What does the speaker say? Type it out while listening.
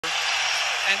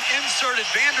and inserted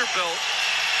Vanderbilt.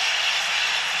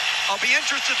 I'll be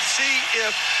interested to see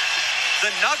if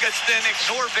the Nuggets then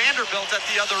ignore Vanderbilt at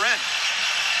the other end.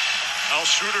 Al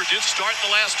Schroeder did start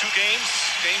the last two games.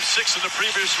 Game 6 in the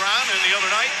previous round and the other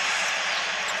night.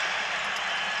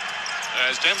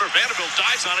 As Vanderbilt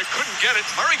dives on it, couldn't get it.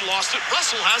 Murray lost it.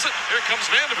 Russell has it. Here comes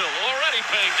Vanderbilt, already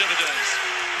paying dividends.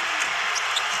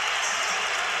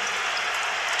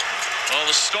 Well,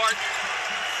 the start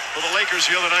for the Lakers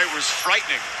the other night was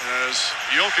frightening, as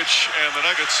Jokic and the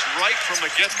Nuggets, right from the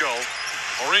get-go,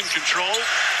 are in control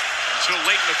until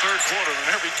late in the third quarter, and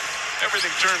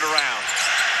everything turned around.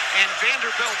 And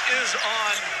Vanderbilt is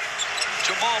on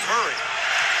Jamal Murray.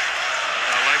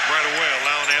 I like right away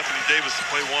allowing Anthony Davis to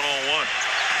play one-on-one.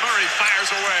 Murray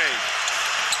fires away.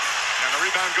 And the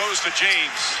rebound goes to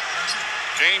James.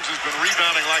 James has been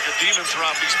rebounding like a demon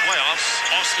throughout these playoffs.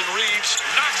 Austin Reeves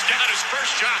knocks down his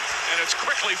first shot, and it's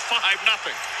quickly 5-0.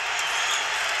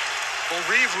 Well,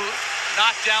 Reeves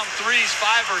knocked down threes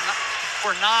 5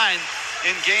 for 9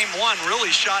 in game 1.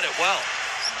 Really shot it well.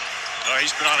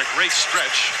 He's been on a great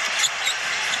stretch.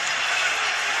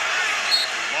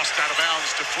 Lost out of bounds,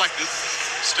 deflected.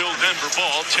 Still Denver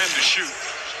ball, 10 to shoot.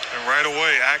 And right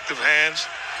away, active hands,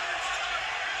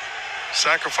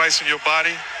 sacrificing your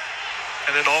body,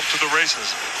 and then off to the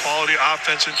races. Quality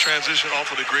offense in transition off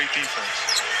of the great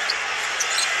defense.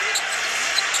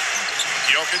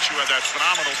 Jokic, who had that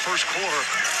phenomenal first quarter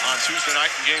on Tuesday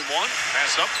night in game 1.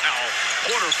 Pass up. Now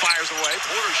Porter fires away.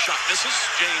 Porter's shot misses.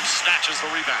 James snatches the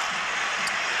rebound.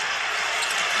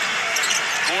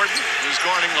 Gordon is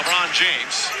guarding LeBron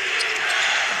James.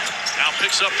 Now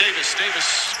picks up Davis.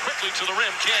 Davis quickly to the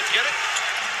rim. Can't get it.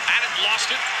 Had it,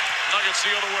 lost it. Nuggets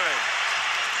the other way.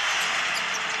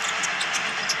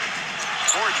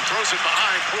 Gordon throws it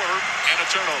behind Porter, and a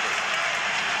turnover.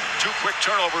 2 quick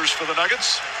turnovers for the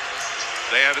Nuggets.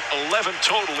 They had 11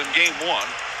 total in game 1.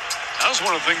 That was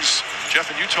one of the things,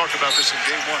 Jeff, and you talked about this in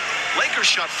game 1.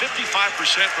 Lakers shot 55%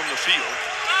 from the field.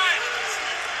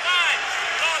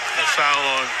 A foul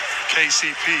on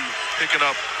KCP, picking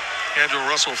up Andrew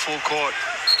Russell full court.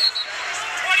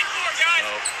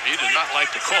 He did not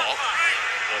like the call.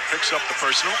 Picks up the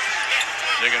personal.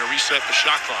 They're going to reset the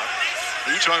shot clock.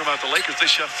 You're talking about the Lakers.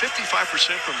 They shot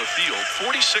 55% from the field,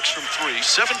 46 from 3,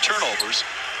 7 turnovers,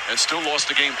 and still lost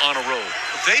the game on a road.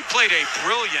 They played a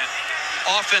brilliant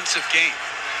offensive game.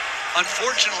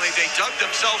 Unfortunately, they dug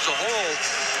themselves a hole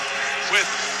with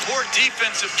poor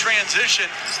defensive transition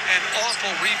and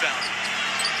awful rebounding.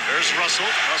 There's Russell.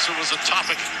 Russell was a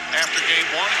topic after game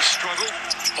 1. He struggled.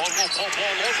 Caldwell Pope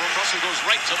all over him. Russell goes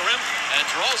right to the rim and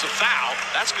draws a foul.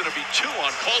 That's going to be 2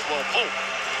 on Caldwell Pope.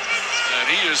 And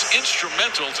he is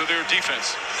instrumental to their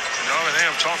defense. Darvin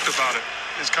Ham talked about it.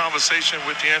 His conversation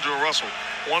with D'Angelo Russell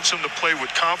wants him to play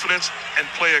with confidence and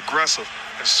play aggressive,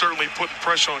 and certainly putting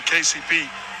pressure on KCP,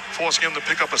 forcing him to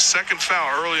pick up a second foul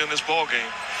early in this ball game,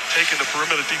 taking the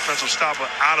perimeter defensive stopper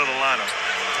out of the lineup.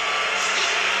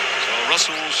 So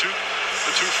Russell will shoot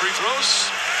the 2 free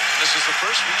throws. This is the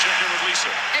first. We check in with Lisa.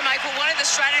 Hey, Michael, one of the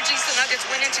strategies the Nuggets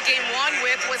went into game 1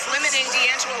 with was limiting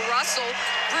D'Angelo Russell.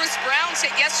 Bruce Brown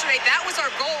said yesterday that was our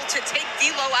goal, to take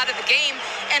D'Lo out of the game.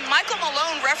 And Michael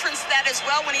Malone referenced that as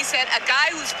well when he said a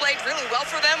guy who's played really well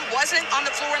for them wasn't on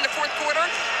the floor in the 4th quarter.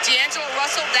 D'Angelo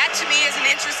Russell, that to me is an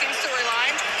interesting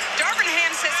storyline. Darvin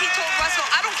Ham says he told Russell,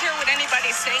 I don't care what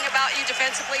anybody's saying about you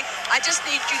defensively. I just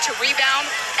need you to rebound.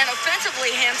 And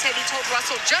offensively, Ham said he told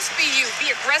Russell, just be you. Be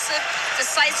aggressive,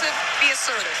 decisive, be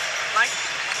assertive. Mike?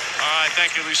 All right,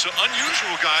 thank you, Lisa.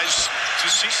 Unusual, guys, to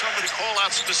see somebody call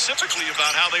out specifically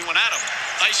about how they went at him.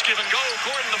 Nice give and go.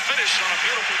 Gordon the finish on a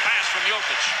beautiful pass from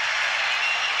Jokic.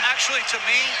 Actually, to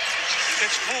me,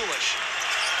 it's foolish.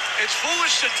 It's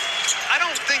foolish I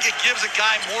don't think it gives a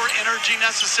guy more energy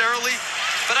necessarily,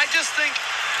 but I just think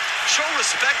show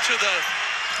respect to the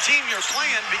team you're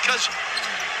playing, because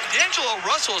D'Angelo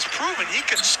Russell has proven he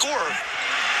can score.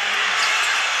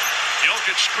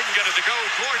 Jokic couldn't get it to go.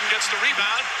 Gordon gets the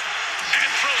rebound and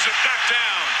throws it back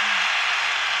down.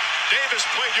 Davis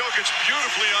played Jokic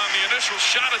beautifully on the initial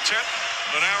shot attempt,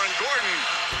 but Aaron Gordon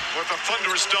with a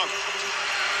thunderous dunk.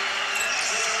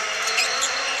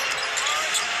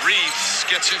 Reeves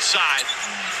gets inside.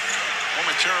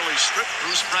 Momentarily stripped.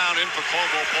 Bruce Brown in for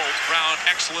Caldwell Pope. Brown,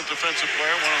 excellent defensive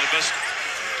player, one of the best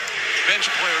bench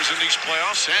players in these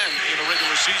playoffs and in the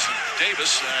regular season.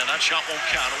 Davis, and that shot won't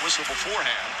count. A whistle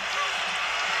beforehand.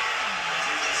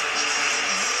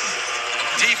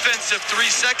 Defensive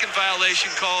 3-second violation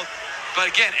called. But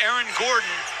again, Aaron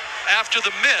Gordon, after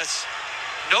the miss,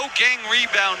 no gang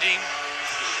rebounding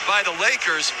by the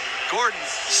Lakers. Gordon,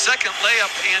 second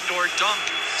layup and or dunk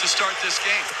to start this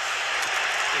game.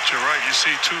 But you're right. You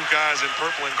see two guys in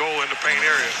purple and gold in the paint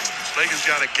area. Lakers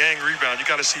got a gang rebound. You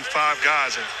got to see 5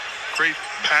 guys, and great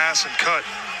pass and cut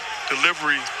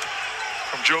delivery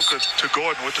from Joker to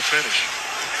Gordon with the finish.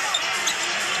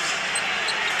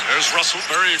 There's Russell,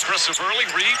 very aggressive early.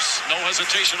 Reeves, no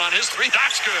hesitation on his 3.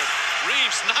 That's good.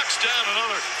 Reeves knocks down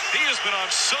another. He has been on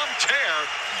some tear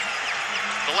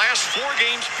the last 4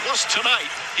 games plus tonight.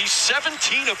 He's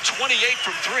 17 of 28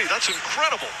 from 3. That's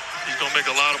incredible. He's going to make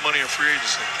a lot of money in free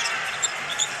agency.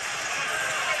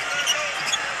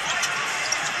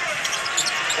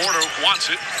 Porter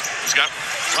wants it. He's got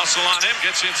Russell on him,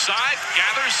 gets inside,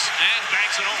 gathers, and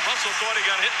banks it home. Russell thought he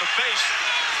got hit in the face.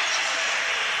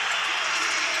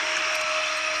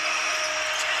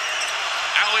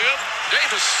 Alley-oop.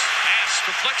 Davis pass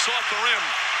deflects off the rim.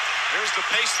 There's the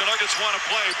pace the Nuggets want to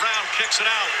play. Brown kicks it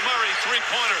out. Murray,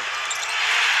 3-pointer.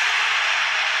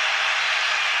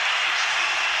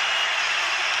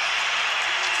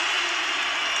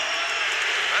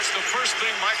 That's the first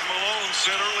thing Mike Malone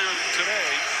said earlier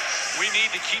today. We need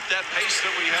to keep that pace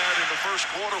that we had in the first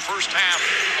quarter, first half,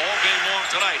 all game long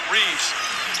tonight. Reeves,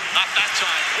 not that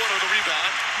time. Porter the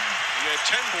rebound. He had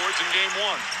 10 boards in game 1.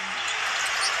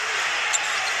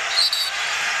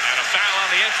 And a foul on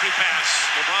the entry pass.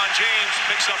 LeBron James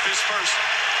picks up his first.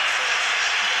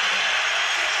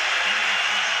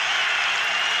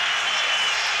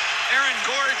 Aaron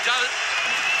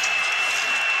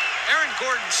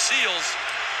Gordon seals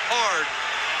hard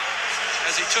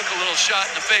as he took a little shot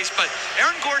in the face, but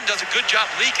Aaron Gordon does a good job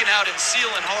leaking out and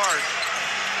sealing hard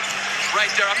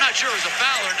right there. I'm not sure it was a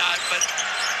foul or not, but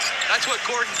that's what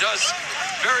Gordon does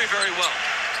very, very well.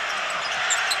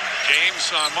 James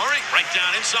on Murray, right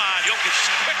down inside. Jokic,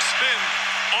 quick spin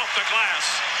off the glass.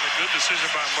 A good decision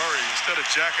by Murray. Instead of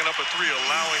jacking up a 3,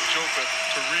 allowing Joker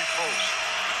to repost.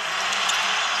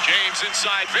 James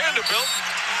inside Vanderbilt.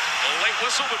 A late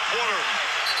whistle, but Porter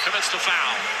commits the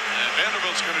foul. And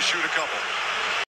Vanderbilt's going to shoot a couple.